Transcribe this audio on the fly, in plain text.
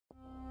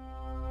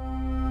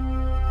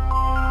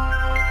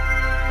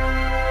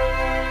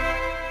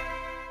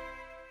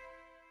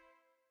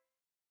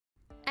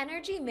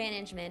Energy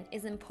management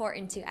is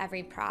important to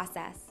every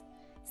process.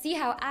 See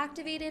how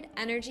activated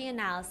energy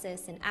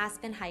analysis in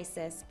Aspen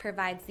HYSYS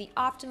provides the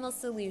optimal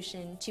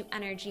solution to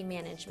energy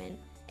management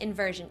in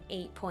version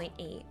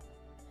 8.8.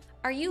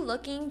 Are you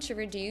looking to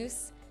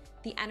reduce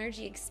the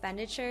energy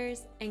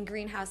expenditures and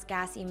greenhouse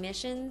gas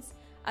emissions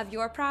of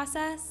your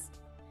process?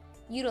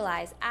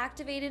 Utilize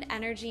activated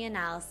energy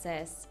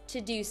analysis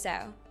to do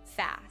so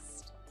fast.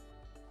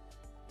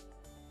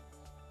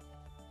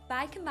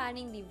 By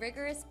combining the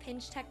rigorous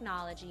pinch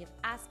technology of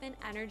Aspen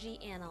Energy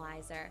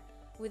Analyzer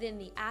within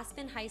the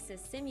Aspen HYSYS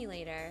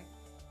simulator,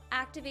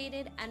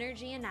 activated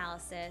energy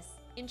analysis,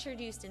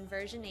 introduced in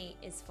version 8,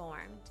 is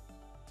formed.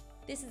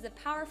 This is a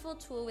powerful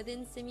tool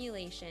within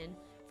simulation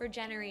for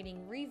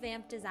generating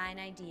revamped design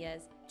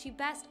ideas to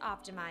best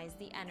optimize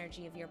the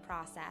energy of your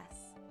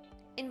process.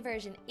 In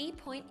version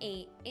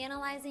 8.8,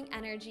 analyzing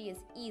energy is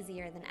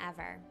easier than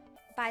ever.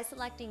 By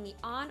selecting the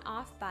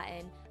on-off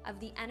button of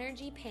the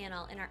energy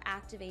panel in our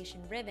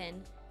activation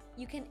ribbon,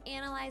 you can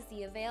analyze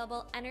the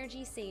available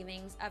energy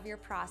savings of your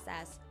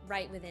process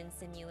right within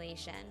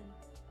simulation.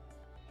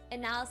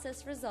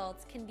 Analysis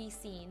results can be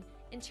seen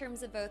in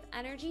terms of both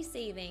energy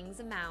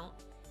savings amount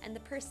and the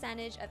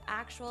percentage of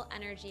actual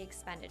energy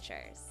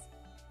expenditures.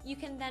 You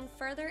can then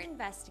further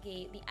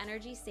investigate the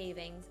energy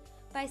savings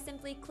by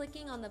simply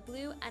clicking on the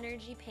blue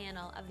energy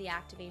panel of the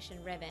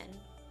activation ribbon.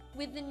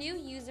 With the new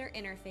user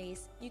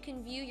interface, you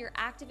can view your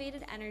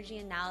activated energy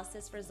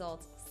analysis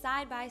results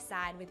side by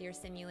side with your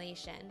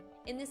simulation.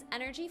 In this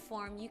energy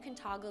form, you can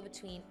toggle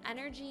between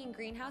energy and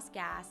greenhouse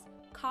gas,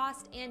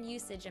 cost and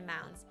usage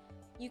amounts.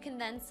 You can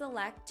then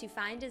select to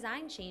find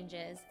design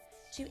changes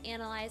to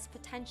analyze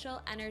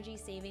potential energy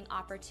saving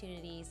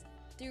opportunities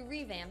through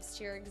revamps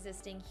to your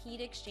existing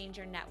heat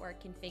exchanger network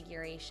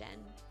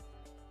configuration.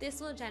 This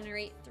will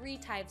generate 3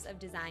 types of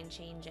design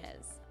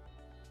changes: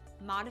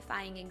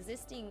 modifying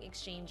existing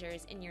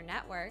exchangers in your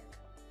network,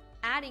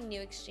 adding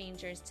new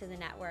exchangers to the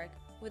network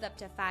with up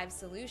to 5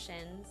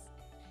 solutions,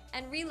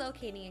 and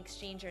relocating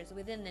exchangers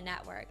within the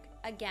network,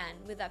 again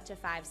with up to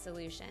 5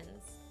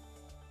 solutions.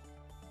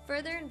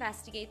 Further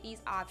investigate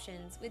these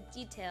options with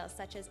details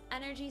such as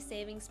energy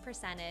savings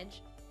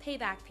percentage,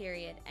 payback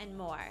period, and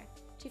more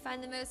to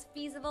find the most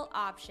feasible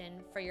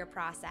option for your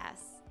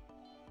process.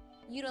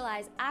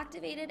 Utilize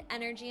activated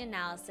energy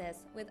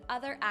analysis with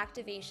other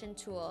activation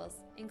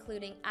tools,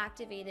 including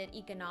activated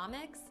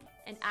economics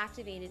and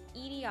activated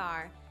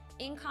EDR,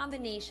 in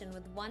combination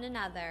with one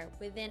another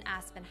within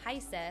Aspen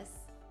HYSYS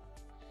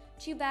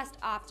to best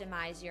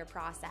optimize your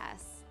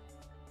process.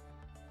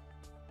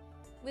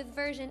 With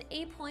version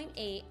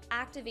 8.8,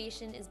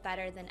 activation is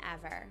better than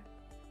ever.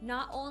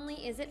 Not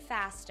only is it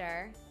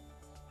faster,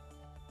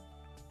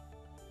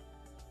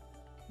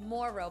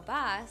 more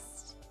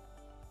robust,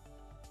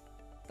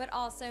 but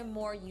also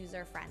more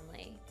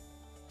user-friendly.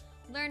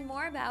 Learn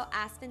more about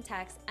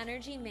AspenTech's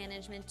energy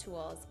management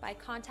tools by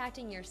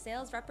contacting your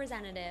sales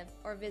representative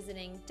or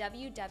visiting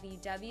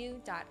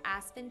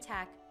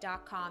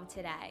www.aspentech.com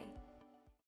today.